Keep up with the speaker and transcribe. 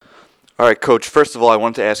All right, Coach. First of all, I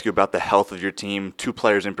wanted to ask you about the health of your team. Two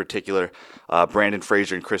players in particular, Brandon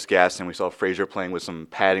Frazier and Chris Gaston. We saw Frazier playing with some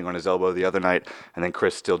padding on his elbow the other night, and then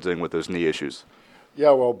Chris still dealing with those knee issues.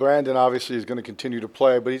 Yeah, well, Brandon obviously is going to continue to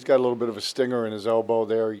play, but he's got a little bit of a stinger in his elbow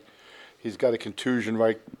there. He's got a contusion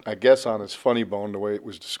right, I guess, on his funny bone, the way it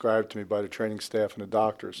was described to me by the training staff and the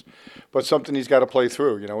doctors. But something he's got to play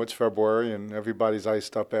through. You know, it's February, and everybody's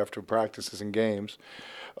iced up after practices and games.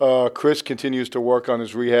 Chris continues to work on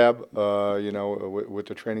his rehab, with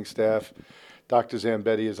the training staff. Dr.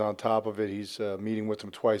 Zambetti is on top of it. He's meeting with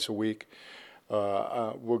him twice a week.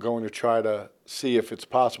 We're going to try to see if it's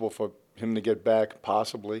possible for him to get back,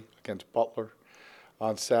 possibly, against Butler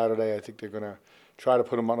on Saturday. I think they're going to try to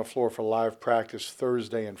put him on the floor for live practice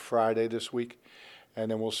Thursday and Friday this week, and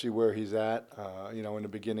then we'll see where he's at. In the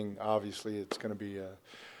beginning, obviously, it's going to be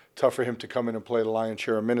tough for him to come in and play the lion's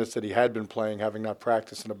share of minutes that he had been playing, having not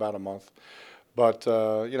practiced in about a month. But,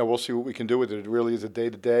 we'll see what we can do with it. It really is a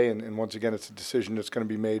day-to-day, and once again, it's a decision that's going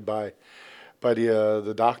to be made by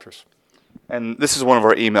the doctors. And this is one of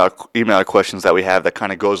our email questions that we have that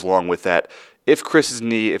kind of goes along with that. If Chris's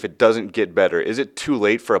knee, if it doesn't get better, is it too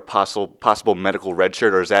late for a possible medical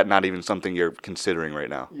redshirt, or is that not even something you're considering right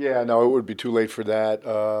now? Yeah, no, it would be too late for that.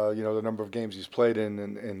 The number of games he's played in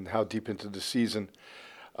and how deep into the season.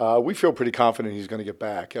 We feel pretty confident he's going to get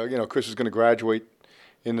back. Chris is going to graduate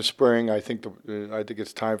in the spring. I think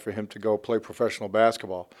it's time for him to go play professional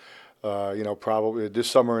basketball. Probably this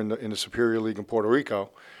summer in the Superior League in Puerto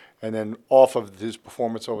Rico, and then off of his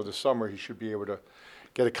performance over the summer, he should be able to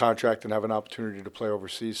get a contract and have an opportunity to play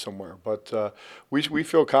overseas somewhere. But we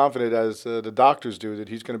feel confident, as the doctors do, that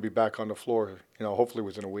he's going to be back on the floor. Hopefully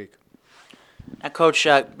within a week. Now, Coach,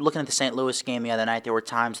 looking at the St. Louis game the other night, there were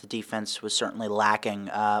times the defense was certainly lacking.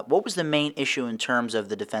 What was the main issue in terms of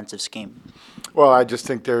the defensive scheme? Well, I just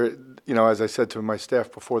think they're, as I said to my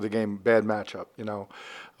staff before the game, bad matchup.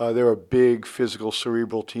 They're a big, physical,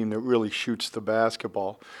 cerebral team that really shoots the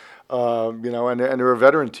basketball. And they're a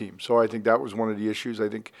veteran team. So I think that was one of the issues. I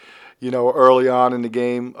think, early on in the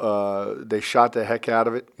game, they shot the heck out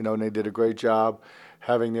of it, and they did a great job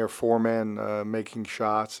having their four-man making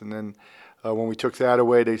shots. And then when we took that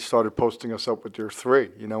away, they started posting us up with their three.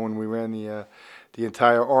 When we ran the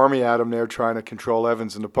entire army at them there trying to control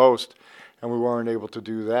Evans in the post, and we weren't able to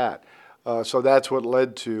do that. So that's what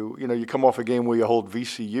led to, you come off a game where you hold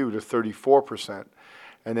VCU to 34%.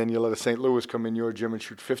 And then you let a St. Louis come in your gym and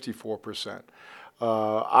shoot 54%.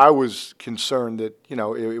 I was concerned that,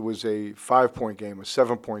 it was a 5-point game, a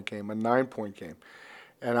 7-point game, a 9-point game.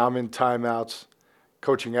 And I'm in timeouts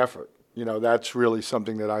coaching effort. That's really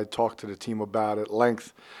something that I talked to the team about at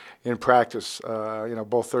length in practice,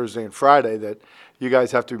 both Thursday and Friday, that you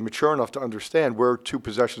guys have to be mature enough to understand we're 2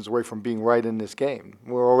 possessions away from being right in this game.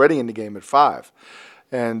 We're already in the game at 5.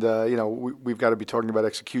 And, we've got to be talking about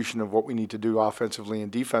execution of what we need to do offensively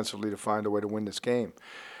and defensively to find a way to win this game.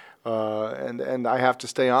 And I have to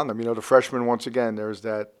stay on them. The freshmen, once again, there's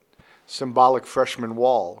that symbolic freshman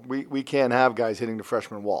wall. We can't have guys hitting the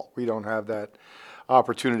freshman wall. We don't have that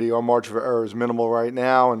opportunity. Our margin of error is minimal right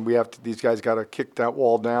now, and these guys got to kick that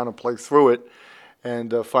wall down and play through it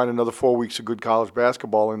and find another 4 weeks of good college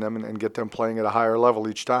basketball in them and get them playing at a higher level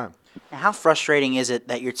each time. Now, how frustrating is it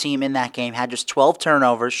that your team in that game had just 12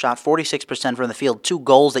 turnovers, shot 46% from the field, 2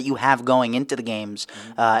 goals that you have going into the games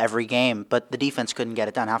every game, but the defense couldn't get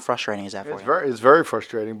it done? How frustrating is that for you? It's very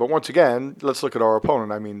frustrating. But once again, let's look at our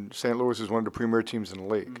opponent. I mean, St. Louis is one of the premier teams in the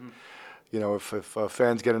league. Mm-hmm. If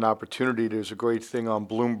fans get an opportunity, there's a great thing on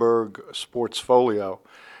Bloomberg Sportsfolio,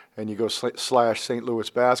 and you go / St. Louis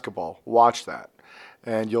basketball. Watch that.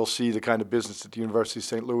 And you'll see the kind of business that the University of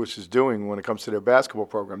St. Louis is doing when it comes to their basketball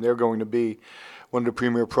program. They're going to be one of the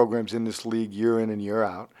premier programs in this league year in and year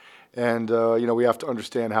out. And, we have to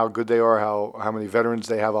understand how good they are, how many veterans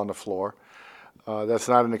they have on the floor. That's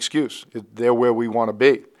not an excuse. They're where we want to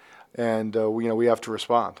be. And, we have to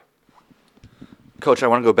respond. Coach, I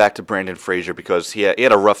want to go back to Brandon Frazier because he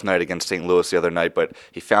had a rough night against St. Louis the other night, but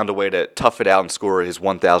he found a way to tough it out and score his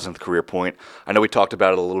 1,000th career point. I know we talked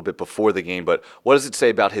about it a little bit before the game, but what does it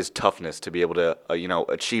say about his toughness to be able to,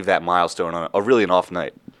 achieve that milestone on really an off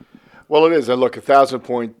night? Well, it is. And look, 1,000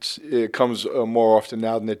 points, it comes more often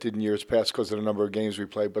now than it did in years past because of the number of games we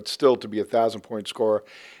played, but still to be a 1,000-point scorer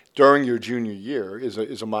during your junior year is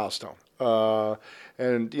a milestone.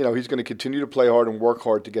 And he's going to continue to play hard and work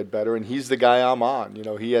hard to get better, and he's the guy I'm on.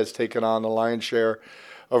 He has taken on the lion's share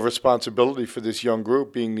of responsibility for this young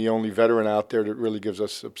group, being the only veteran out there that really gives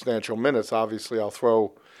us substantial minutes. Obviously, I'll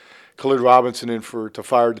throw Khalid Robinson in to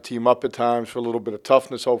fire the team up at times for a little bit of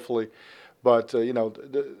toughness, hopefully. But,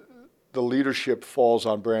 the leadership falls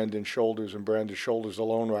on Brandon's shoulders and Brandon's shoulders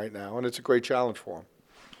alone right now, and it's a great challenge for him.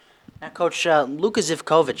 Now, Coach, Luka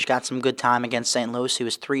Zivkovic got some good time against St. Louis. He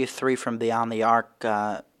was 3 of 3 from beyond the arc.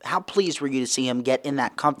 How pleased were you to see him get in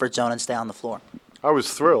that comfort zone and stay on the floor? I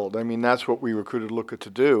was thrilled. I mean, that's what we recruited Luka to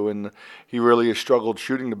do, and he really has struggled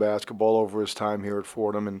shooting the basketball over his time here at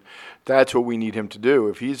Fordham, and that's what we need him to do.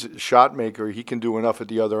 If he's a shot maker, he can do enough at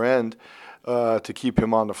the other end to keep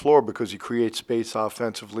him on the floor because he creates space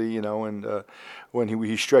offensively, and when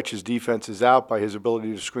he stretches defenses out by his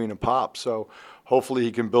ability to screen and pop. So hopefully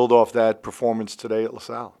he can build off that performance today at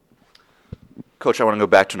LaSalle. Coach, I want to go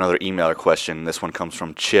back to another emailer question. This one comes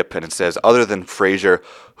from Chip, and it says, other than Frazier,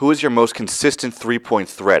 who is your most consistent three-point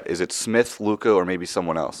threat? Is it Smith, Luka, or maybe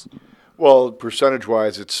someone else? Well,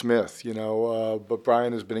 percentage-wise, it's Smith, but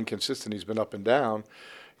Brian has been inconsistent. He's been up and down.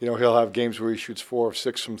 He'll have games where he shoots 4 of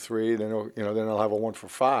 6 from 3, then he'll have a 1 for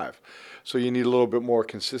 5. So you need a little bit more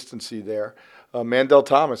consistency there. Mandel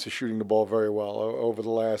Thomas is shooting the ball very well over the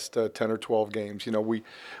last 10 or 12 games.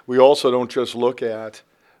 We also don't just look at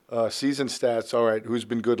season stats. All right, who's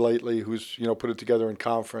been good lately? Who's put it together in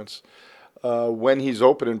conference? When he's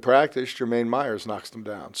open in practice, Jermaine Myers knocks them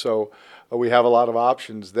down. So we have a lot of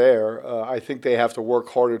options there. I think they have to work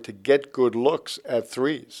harder to get good looks at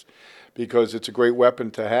threes, because it's a great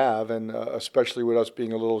weapon to have, and especially with us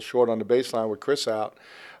being a little short on the baseline with Chris out,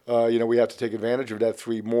 we have to take advantage of that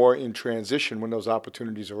three more in transition when those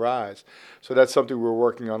opportunities arise. So that's something we're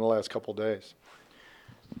working on the last couple of days.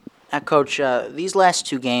 Now, Coach, these last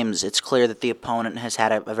 2 games, it's clear that the opponent has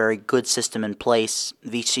had a very good system in place.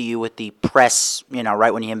 VCU with the press,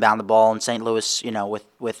 right when you inbound the ball, and St. Louis,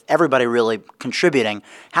 with everybody really contributing.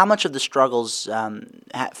 How much of the struggles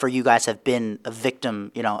for you guys have been a victim,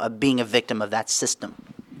 being a victim of that system?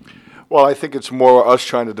 Well, I think it's more us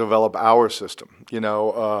trying to develop our system.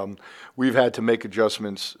 We've had to make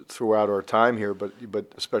adjustments throughout our time here,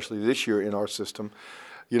 but especially this year in our system.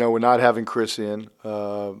 We're not having Chris in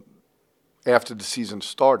after the season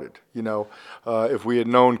started. If we had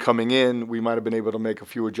known coming in, we might have been able to make a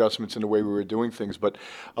few adjustments in the way we were doing things. But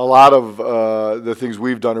a lot of the things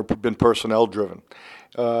we've done have been personnel driven.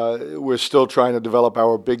 We're still trying to develop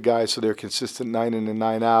our big guys so they're consistent 9 in and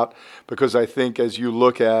 9 out, because I think as you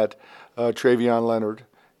look at Travion Leonard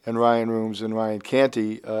and Ryan Rooms and Ryan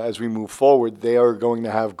Canty, as we move forward, they are going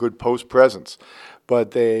to have good post presence.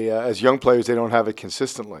 But they, as young players, they don't have it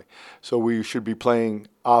consistently. So we should be playing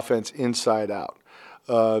offense inside out.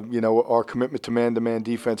 Our commitment to man-to-man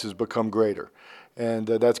defense has become greater. And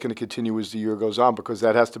that's going to continue as the year goes on, because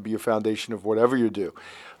that has to be a foundation of whatever you do.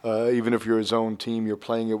 Even if you're a zone team, you're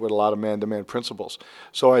playing it with a lot of man-to-man principles.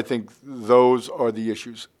 So I think those are the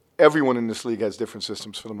issues. Everyone in this league has different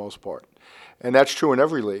systems for the most part. And that's true in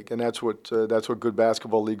every league, and that's what good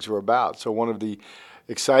basketball leagues are about. So one of the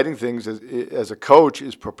exciting things as a coach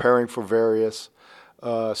is preparing for various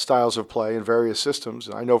styles of play and various systems.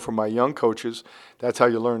 And I know from my young coaches, that's how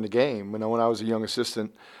you learn the game. When I was a young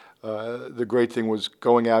assistant, the great thing was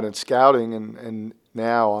going out and scouting, and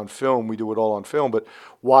now on film, we do it all on film, but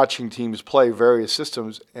watching teams play various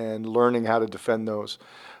systems and learning how to defend those,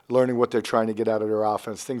 learning what they're trying to get out of their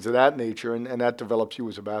offense, things of that nature, and that develops you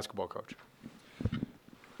as a basketball coach.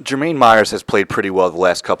 Jermaine Myers has played pretty well the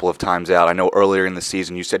last couple of times out. I know earlier in the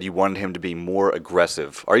season you said you wanted him to be more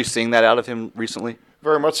aggressive. Are you seeing that out of him recently?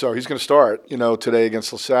 Very much so. He's going to start, today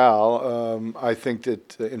against LaSalle. I think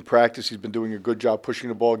that in practice he's been doing a good job pushing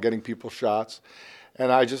the ball, getting people shots.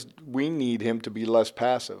 And we need him to be less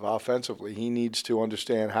passive offensively. He needs to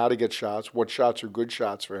understand how to get shots, what shots are good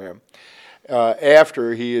shots for him.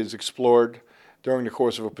 After he has explored during the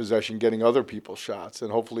course of a possession, getting other people's shots,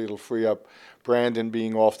 and hopefully it'll free up Brandon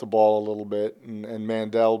being off the ball a little bit and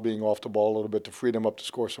Mandel being off the ball a little bit to free them up to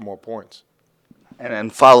score some more points.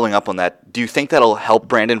 And following up on that, do you think that'll help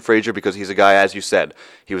Brandon Frazier, because he's a guy, as you said,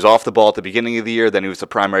 he was off the ball at the beginning of the year, then he was the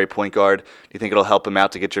primary point guard. Do you think it'll help him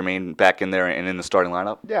out to get Jermaine back in there and in the starting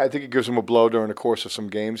lineup? Yeah, I think it gives him a blow during the course of some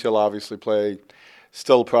games. He'll obviously play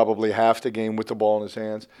still probably half the game with the ball in his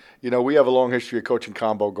hands. We have a long history of coaching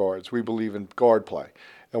combo guards. We believe in guard play.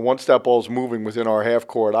 And once that ball's moving within our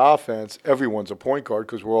half-court offense, everyone's a point guard,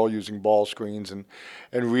 because we're all using ball screens and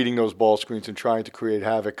reading those ball screens and trying to create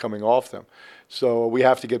havoc coming off them. So we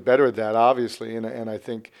have to get better at that, obviously. And I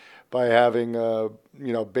think by having,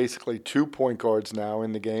 basically 2 point guards now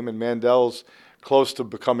in the game, and Mandel's close to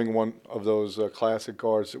becoming one of those classic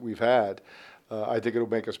guards that we've had, I think it'll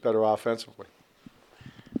make us better offensively.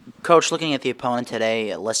 Coach, looking at the opponent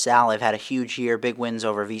today, LaSalle, they've had a huge year, big wins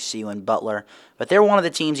over VCU and Butler, but they're one of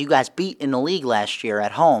the teams you guys beat in the league last year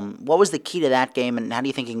at home. What was the key to that game, and how do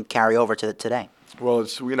you think it can carry over to today? Well,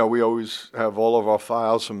 it's we always have all of our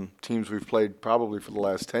files from teams we've played probably for the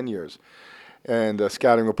last 10 years, and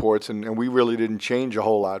scouting reports, and we really didn't change a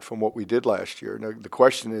whole lot from what we did last year. Now, the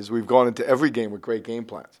question is, we've gone into every game with great game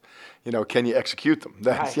plans. Can you execute them?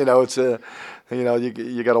 That's Right. it's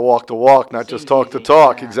you got to walk the walk, not just Seems talk the easy,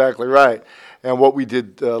 talk. yeah. Exactly right. And what we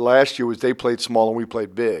did last year was they played small and we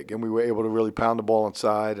played big, and we were able to really pound the ball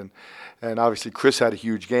inside. And obviously Chris had a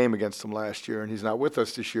huge game against them last year, and he's not with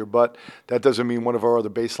us this year. But that doesn't mean one of our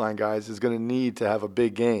other baseline guys is going to need to have a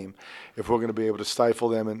big game if we're going to be able to stifle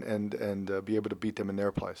them and be able to beat them in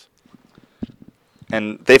their place.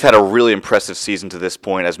 And they've had a really impressive season to this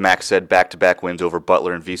point. As Max said, back-to-back wins over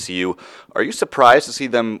Butler and VCU. Are you surprised to see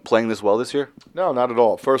them playing this well this year? No, not at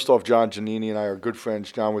all. First off, John Giannini and I are good friends.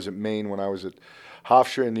 John was at Maine when I was at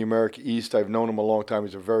Hofstra in the America East. I've known him a long time.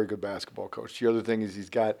 He's a very good basketball coach. The other thing is he's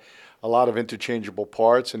got a lot of interchangeable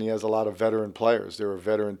parts, and he has a lot of veteran players. They're a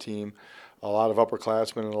veteran team, a lot of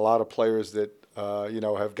upperclassmen, and a lot of players that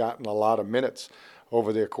have gotten a lot of minutes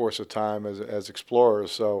over their course of time as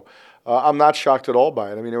explorers. So I'm not shocked at all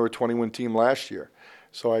by it. I mean, they were a 20-win team last year,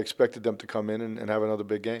 so I expected them to come in and have another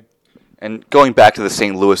big game. And going back to the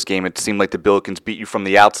St. Louis game, it seemed like the Billikens beat you from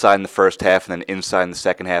the outside in the first half and then inside in the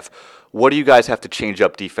second half. What do you guys have to change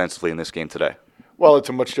up defensively in this game today? Well, it's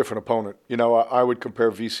a much different opponent. I would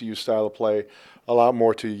compare VCU's style of play a lot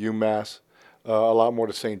more to UMass, a lot more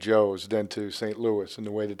to St. Joe's than to St. Louis in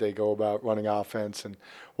the way that they go about running offense and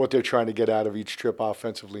what they're trying to get out of each trip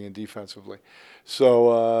offensively and defensively.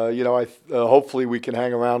 So, hopefully we can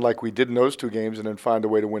hang around like we did in those two games and then find a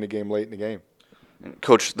way to win a game late in the game.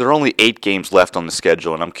 Coach, there are only 8 games left on the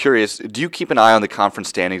schedule, and I'm curious, do you keep an eye on the conference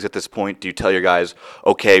standings at this point? Do you tell your guys,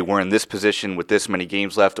 okay, we're in this position with this many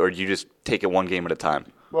games left, or do you just take it one game at a time?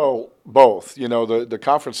 Well, both. The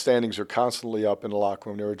conference standings are constantly up in the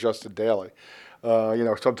locker room. They're adjusted daily.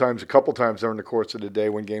 Sometimes a couple times during the course of the day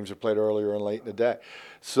when games are played earlier and late in the day.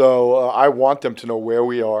 So I want them to know where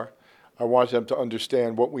we are. I want them to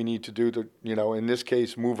understand what we need to do to, in this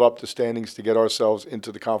case, move up the standings to get ourselves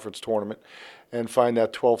into the conference tournament and find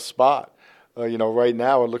that 12th spot. Right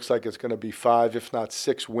now it looks like it's going to be 5, if not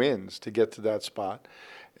 6 wins to get to that spot.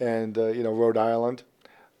 And, Rhode Island,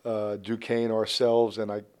 Duquesne, ourselves,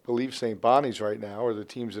 and I believe St. Bonnie's right now are the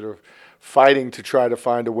teams that are fighting to try to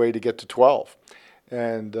find a way to get to 12.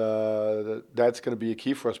 And that's going to be a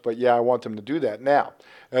key for us. But, yeah, I want them to do that. Now,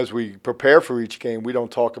 as we prepare for each game, we don't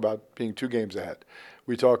talk about being 2 games ahead.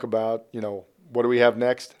 We talk about, what do we have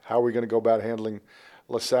next? How are we going to go about handling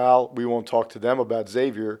LaSalle? We won't talk to them about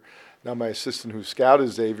Xavier. Now, my assistant who scouted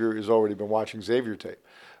Xavier has already been watching Xavier tape.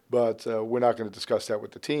 But we're not going to discuss that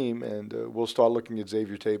with the team, and we'll start looking at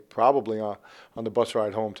Xavier tape probably on the bus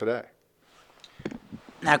ride home today.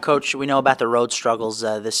 Now, Coach, we know about the road struggles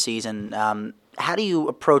this season. How do you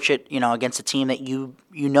approach it, against a team that you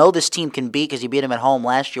know this team can beat because you beat them at home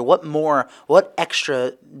last year? What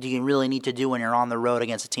extra do you really need to do when you're on the road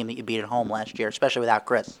against a team that you beat at home last year, especially without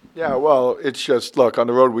Chris? Yeah, well, it's just, look, on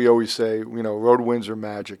the road we always say, road wins are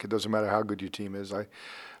magic. It doesn't matter how good your team is. I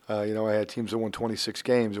had teams that won 26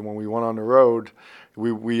 games, and when we went on the road,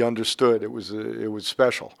 we understood it was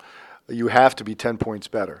special. You have to be 10 points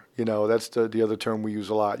better. That's the other term we use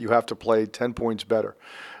a lot. You have to play 10 points better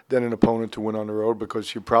than an opponent to win on the road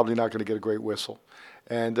because you're probably not going to get a great whistle.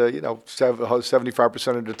 And,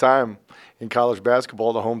 75% of the time in college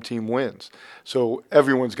basketball, the home team wins. So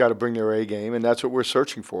everyone's got to bring their A game, and that's what we're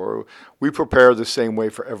searching for. We prepare the same way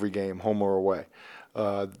for every game, home or away.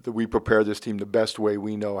 We prepare this team the best way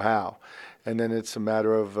we know how. And then it's a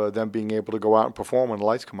matter of them being able to go out and perform when the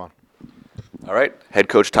lights come on. All right. Head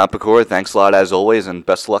coach Tom Pecora, thanks a lot as always, and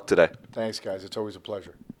best of luck today. Thanks, guys. It's always a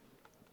pleasure.